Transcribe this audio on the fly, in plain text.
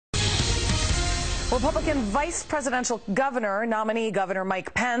Republican vice presidential governor nominee Governor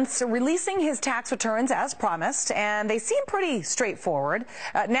Mike Pence releasing his tax returns as promised, and they seem pretty straightforward.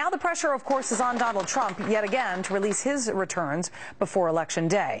 Now the pressure, of course, is on Donald Trump yet again to release his returns before Election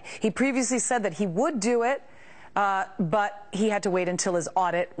Day. He previously said that he would do it, but he had to wait until his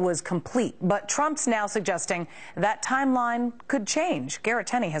audit was complete. But Trump's now suggesting that timeline could change. Garrett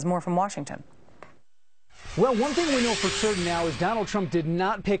Tenney has more from Washington. Well, one thing we know for certain now is Donald Trump did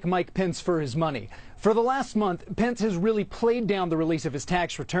not pick Mike Pence for his money. For the last month, Pence has really played down the release of his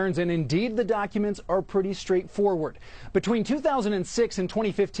tax returns, and indeed the documents are pretty straightforward. Between 2006 and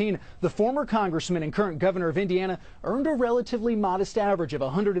 2015, the former congressman and current governor of Indiana earned a relatively modest average of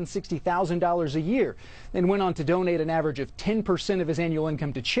 $160,000 a year and went on to donate an average of 10% of his annual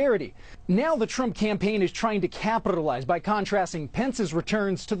income to charity. Now the Trump campaign is trying to capitalize by contrasting Pence's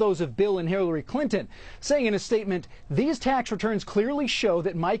returns to those of Bill and Hillary Clinton, saying in a statement, "These tax returns clearly show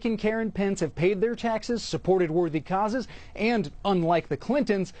that Mike and Karen Pence have paid their taxes, supported worthy causes, and unlike the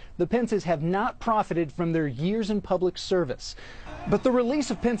Clintons, the Pences have not profited from their years in public service." But the release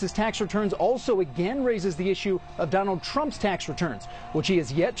of Pence's tax returns also again raises the issue of Donald Trump's tax returns, which he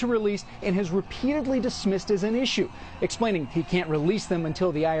has yet to release and has repeatedly dismissed as an issue, explaining he can't release them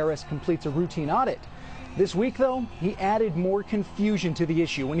until the IRS completes a routine audit. This week, though, he added more confusion to the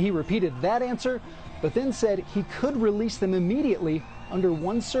issue when he repeated that answer, but then said he could release them immediately under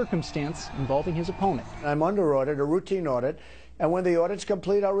one circumstance involving his opponent. I'm under audit, a routine audit, and when the audit's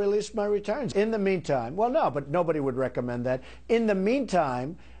complete, I'll release my returns. In the meantime, well, no, but nobody would recommend that. In the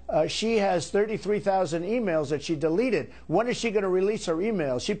meantime, she has 33,000 emails that she deleted. When is she going to release her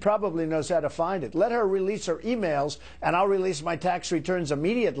emails? She probably knows how to find it. Let her release her emails, and I'll release my tax returns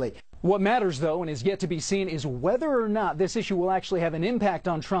immediately. What matters, though, and is yet to be seen, is whether or not this issue will actually have an impact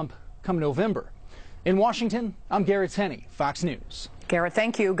on Trump come November. In Washington, I'm Garrett Tenney, Fox News. Garrett,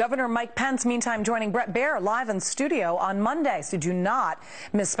 thank you. Governor Mike Pence, meantime, joining Bret Baier live in studio on Monday. So do not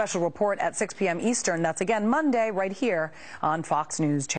miss Special Report at 6 p.m. Eastern. That's again Monday right here on Fox News.